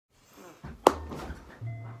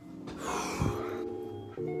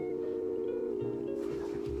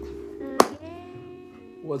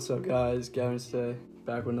What's up guys, Gavin today,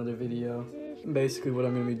 back with another video. Basically what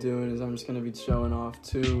I'm going to be doing is I'm just going to be showing off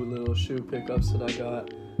two little shoe pickups that I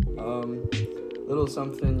got. Little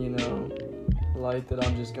something, you know, light that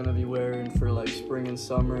I'm just going to be wearing for like spring and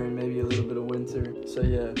summer and maybe a little bit of winter. So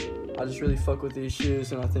yeah, I just really fuck with these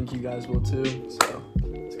shoes and I think you guys will too. So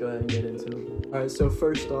let's go ahead and get into them. Alright, so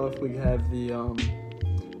first off we have the,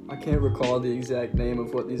 I can't recall the exact name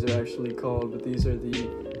of what these are actually called, but these are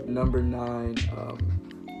the number 9.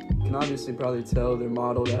 You can obviously probably tell they're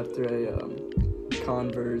modeled after a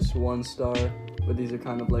Converse 1 Star, but these are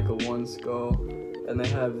kind of like a 1 skull, and they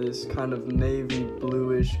have this kind of navy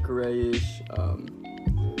bluish grayish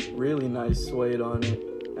really nice suede on it,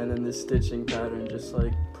 and then this stitching pattern just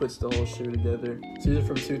like puts the whole shoe together. So these are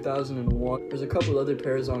from 2001. There's a couple other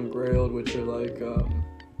pairs on Grailed which are like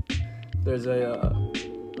there's a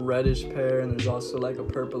reddish pair and there's also like a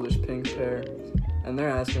purplish pink pair, and they're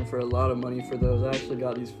asking for a lot of money for those. I actually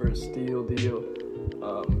got these for a steal deal.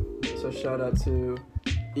 So shout out to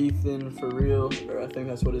Ethan for real, or I think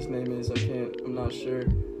that's what his name is, I'm not sure,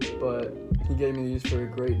 but he gave me these for a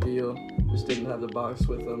great deal, just didn't have the box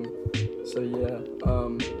with them. So yeah,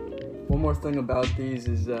 one more thing about these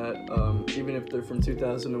is that even if they're from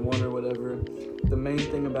 2001 or whatever, the main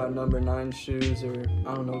thing about number 9 shoes, or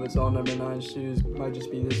I don't know if it's all number 9 shoes, might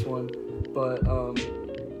just be this one, but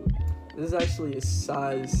this is actually a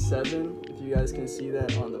size 7, if you guys can see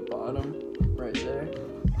that on the bottom, right there.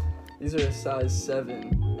 These are a size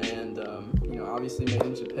 7, and you know, obviously made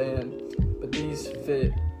in Japan, but these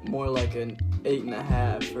fit more like an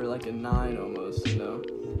 8.5 or like a 9 almost, you know,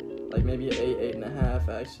 like maybe an 8.5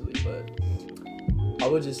 actually. But I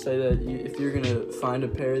would just say that if you're gonna find a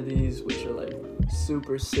pair of these, which are like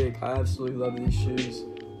super sick, I absolutely love these shoes.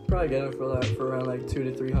 Probably get them for around like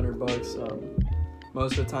 $200 to $300.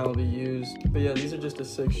 Most of the time will be used. But yeah, these are just a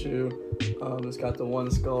sick shoe. It's got the 1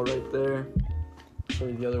 skull right there. Show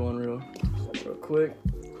you the other one real quick.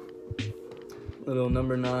 Little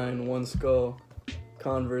number 9 1 skull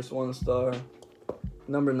Converse 1 Star.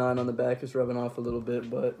 Number 9 on the back is rubbing off a little bit,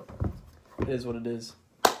 but it is what it is.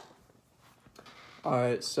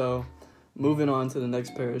 Alright, so moving on to the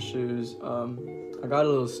next pair of shoes. I got a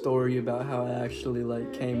little story about how I actually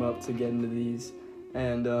like came up to get into these,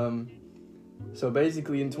 and so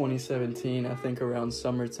basically in 2017, I think around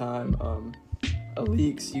summertime,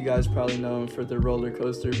 Alyx, you guys probably know them for their roller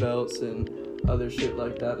coaster belts and other shit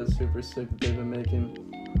like that that's super sick that they've been making.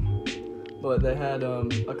 But they had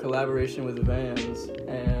a collaboration with Vans,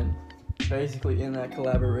 and basically in that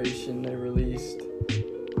collaboration they released,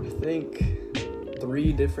 I think,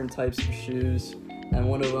 3 different types of shoes, and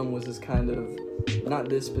one of them was this kind of, not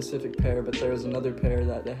this specific pair, but there was another pair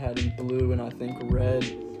that they had in blue and I think red,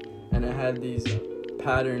 and it had these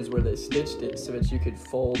patterns where they stitched it so that you could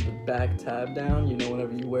fold the back tab down, you know,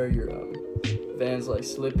 whenever you wear your Vans like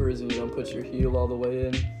slippers and you don't put your heel all the way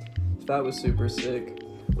in. So that was super sick.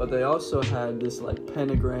 But they also had this like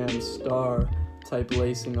pentagram star type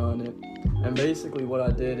lacing on it, and basically what I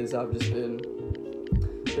did is I've just been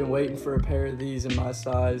waiting for a pair of these in my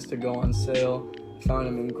size to go on sale. Found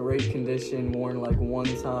them in great condition, worn like one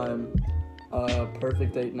time,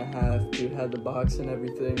 perfect 8.5. Dude had the box and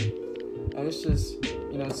everything, and it's just,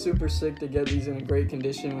 you know, super sick to get these in a great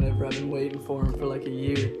condition whenever I've been waiting for them for like a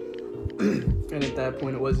year. And at that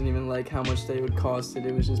point it wasn't even like how much they would cost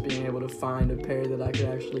it was just being able to find a pair that I could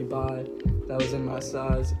actually buy that was in my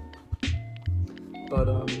size. But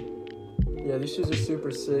yeah, these shoes are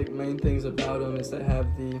super sick. Main things about them is they have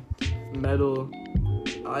the metal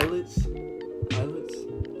eyelets.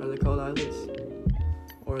 Are they called eyelets?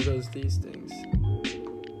 Or are those these things?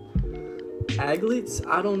 Aglets?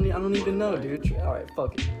 I don't even know, dude. Alright,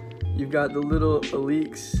 fuck it. You've got the little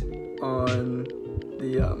Alyx on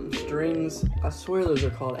the strings. I swear those are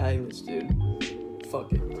called aglets, dude.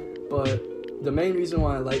 Fuck it. But the main reason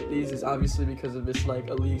why I like these is obviously because of this like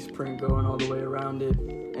Alyx print going all the way around it,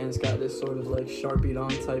 and it's got this sort of like Sharpied on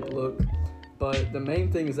type look. But the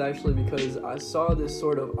main thing is actually because I saw this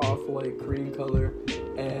sort of off-white cream color,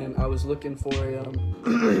 and I was looking for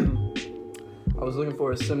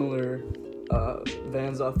a similar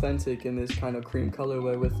Vans Authentic in this kind of cream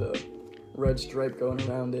colorway with a red stripe going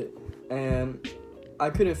around it, and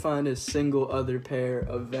I couldn't find a single other pair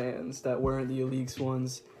of Vans that weren't the Alyx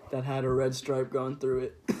ones that had a red stripe going through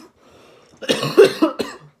it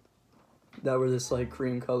that were this like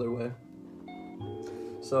cream colorway.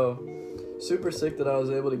 So super sick that I was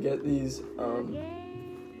able to get these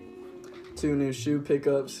 2 new shoe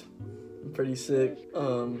pickups. Pretty sick.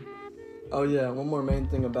 Oh yeah, one more main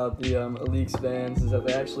thing about the Alyx Vans is that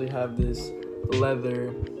they actually have this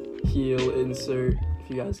leather heel insert, if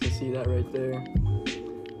you guys can see that right there.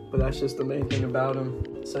 but that's just the main thing about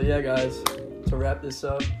them. So yeah, guys, to wrap this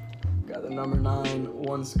up, got the number 9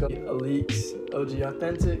 one scuff Alyx OG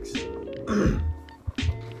Authentics.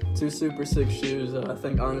 2 super sick shoes that I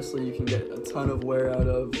think honestly you can get a ton of wear out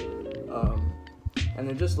of, and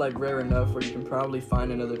they're just like rare enough where you can probably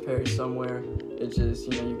find another pair somewhere. It's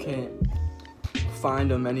just, you know, you can't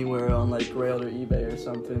find them anywhere on like Grailed or eBay or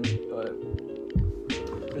something,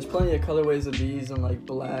 but there's plenty of colorways of these in like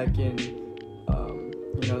black and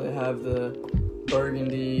you know, they have the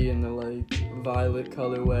burgundy and the like violet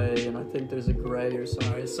colorway, and I think there's a gray or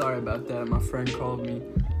something. Sorry about that, my friend called me.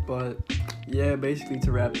 But yeah, basically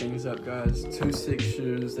to wrap things up, guys, 2 sick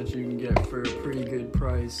shoes that you can get for a pretty good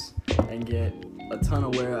price and get a ton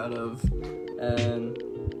of wear out of. And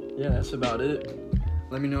yeah, that's about it.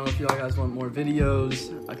 Let me know if y'all guys want more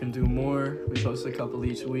videos. I can do more. We post a couple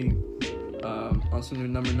each week on some new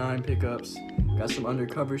number 9 pickups. Got some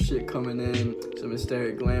undercover shit coming in, some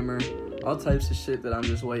hysteric glamour, all types of shit that I'm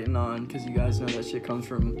just waiting on, because you guys know that shit comes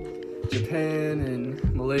from Japan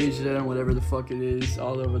and Malaysia and whatever the fuck it is,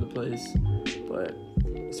 all over the place. But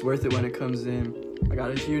it's worth it when it comes in. I got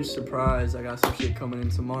a huge surprise. I got some shit coming in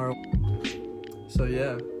tomorrow. So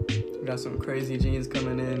yeah, I got some crazy jeans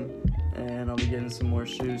coming in, and I'll be getting some more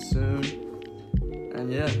shoes soon.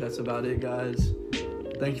 And yeah, that's about it, guys.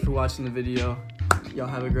 Thank you for watching the video. Y'all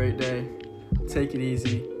have a great day. Take it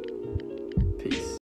easy.